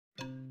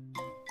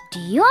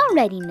Do you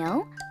already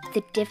know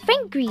the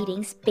different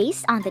greetings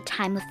based on the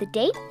time of the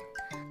day?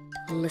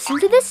 Listen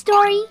to this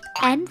story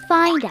and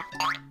find out.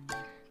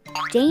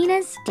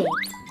 Dana's Day.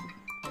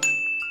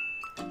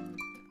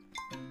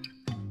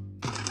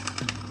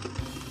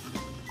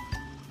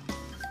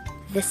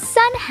 The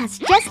sun has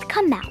just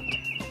come out.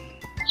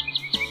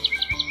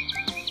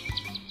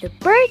 The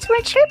birds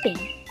were chirping,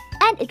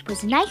 and it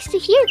was nice to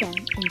hear them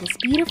in this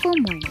beautiful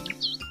morning.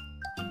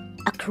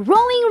 A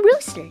crowing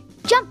rooster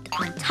jumped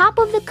on top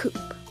of the coop.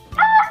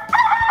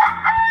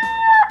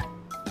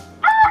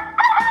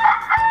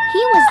 He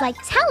was like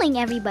telling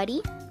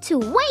everybody to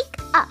wake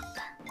up.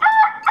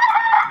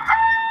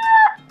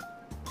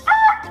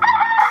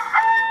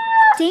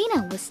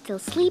 Dana was still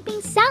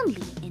sleeping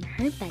soundly in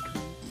her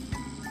bedroom.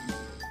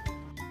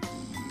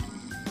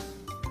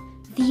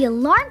 The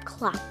alarm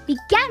clock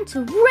began to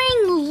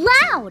ring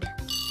loud.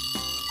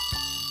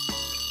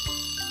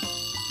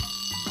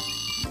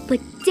 But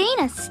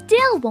Dana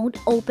still won't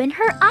open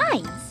her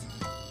eyes.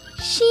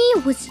 She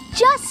was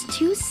just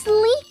too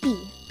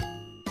sleepy.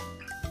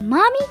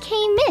 Mommy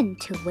came in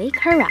to wake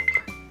her up.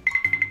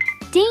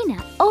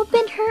 Dana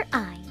opened her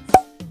eyes.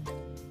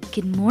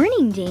 Good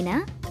morning,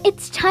 Dana.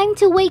 It's time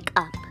to wake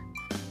up.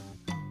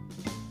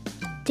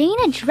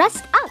 Dana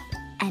dressed up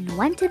and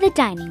went to the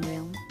dining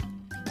room.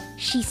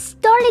 She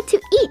started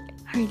to eat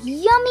her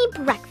yummy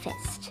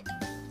breakfast.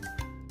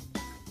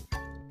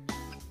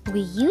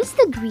 We use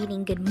the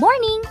greeting good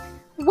morning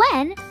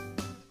when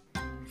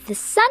the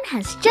sun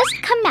has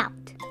just come out.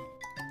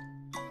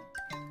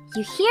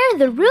 You hear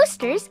the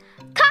rooster's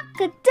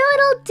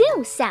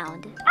cock-a-doodle-doo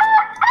sound.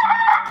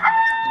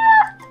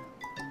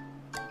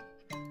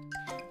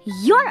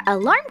 Your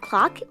alarm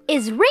clock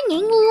is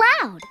ringing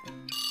loud.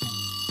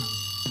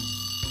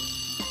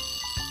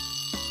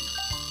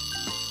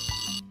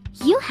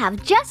 You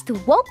have just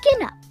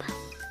woken up.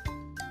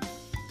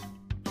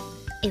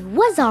 It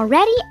was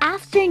already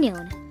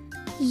afternoon.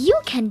 You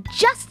can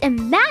just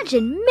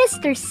imagine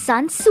Mr.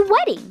 Sun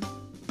sweating.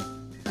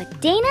 But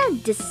Dana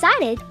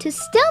decided to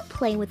still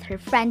play with her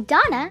friend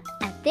Donna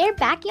at their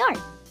backyard.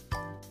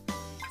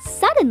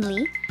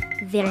 Suddenly,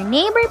 their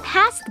neighbor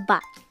passed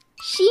by.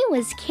 She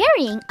was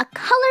carrying a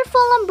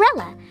colorful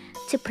umbrella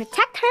to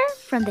protect her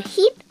from the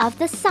heat of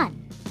the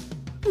sun.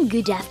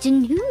 Good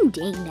afternoon,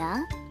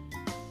 Dana.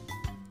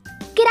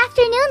 Good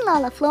afternoon,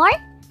 Lola Flor.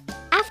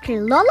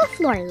 After Lola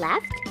Flor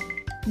left,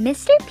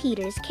 Mr.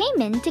 Peters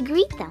came in to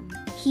greet them.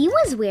 He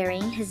was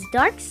wearing his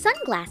dark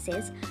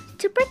sunglasses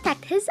to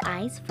protect his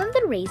eyes from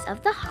the rays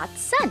of the hot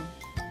sun.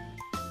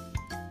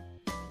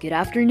 Good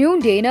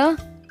afternoon, Dana.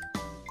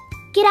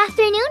 Good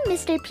afternoon,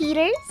 Mr.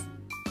 Peters.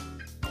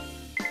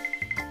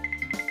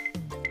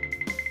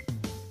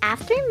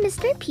 After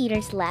Mr.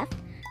 Peters left,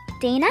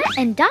 Dana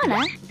and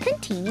Donna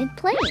continued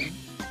playing.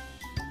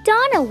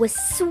 Donna was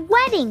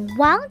sweating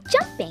while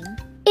jumping.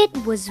 It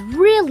was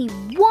really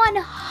one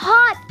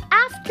hot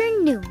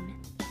afternoon.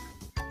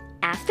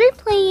 After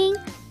playing,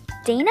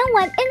 Dana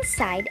went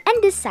inside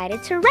and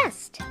decided to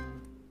rest.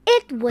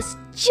 It was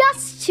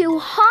just too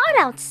hot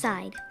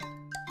outside.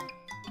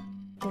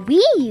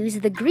 We use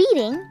the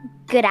greeting,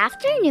 good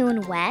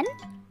afternoon, when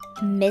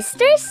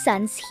Mr.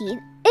 Sun's heat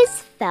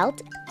is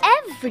felt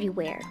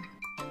everywhere.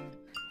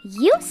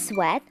 You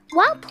sweat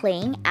while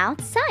playing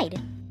outside.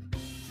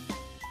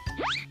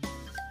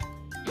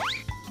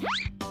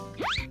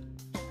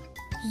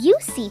 You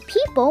see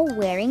people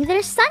wearing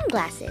their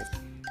sunglasses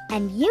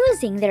and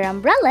using their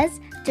umbrellas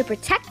to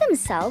protect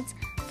themselves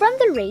from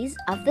the rays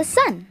of the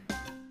sun.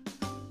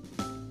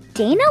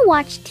 Dana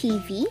watched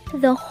TV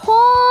the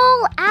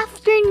whole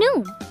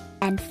afternoon,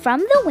 and from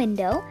the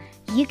window,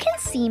 you can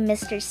see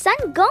Mr.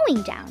 Sun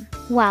going down,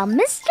 while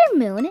Mr.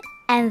 Moon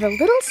and the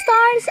little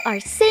stars are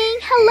saying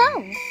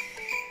hello.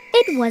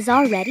 It was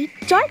already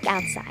dark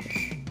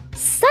outside.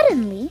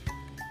 Suddenly,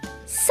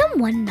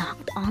 someone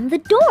knocked on the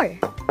door.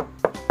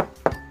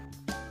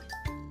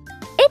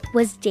 It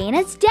was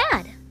Dana's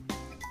dad.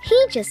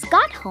 He just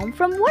got home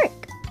from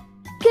work.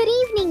 Good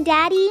evening,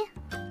 Daddy.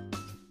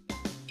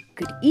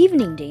 Good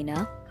evening,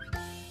 Dana.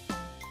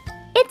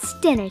 It's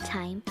dinner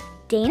time.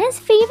 Dana's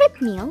favorite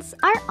meals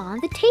are on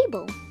the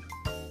table.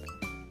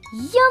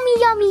 Yummy,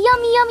 yummy,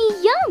 yummy, yummy,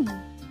 yum!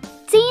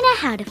 Dana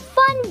had a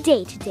fun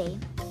day today.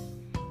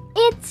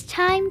 It's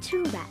time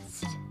to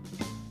rest.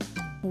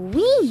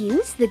 We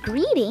use the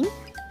greeting,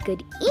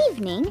 good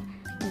evening,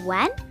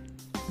 when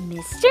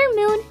Mr.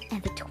 Moon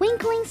and the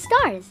twinkling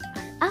stars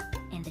are up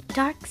in the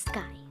dark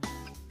sky.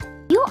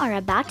 You are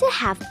about to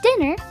have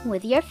dinner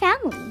with your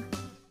family.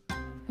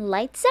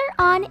 Lights are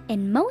on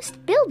in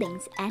most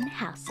buildings and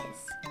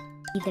houses.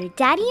 Either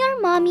Daddy or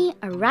Mommy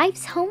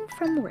arrives home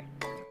from work.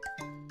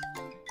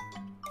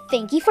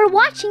 Thank you for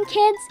watching,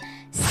 kids.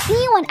 See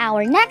you on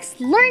our next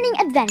learning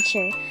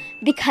adventure,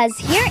 because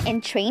here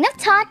in Train of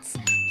Tots,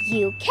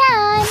 you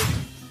can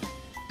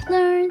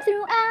learn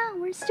through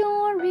our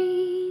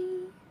stories.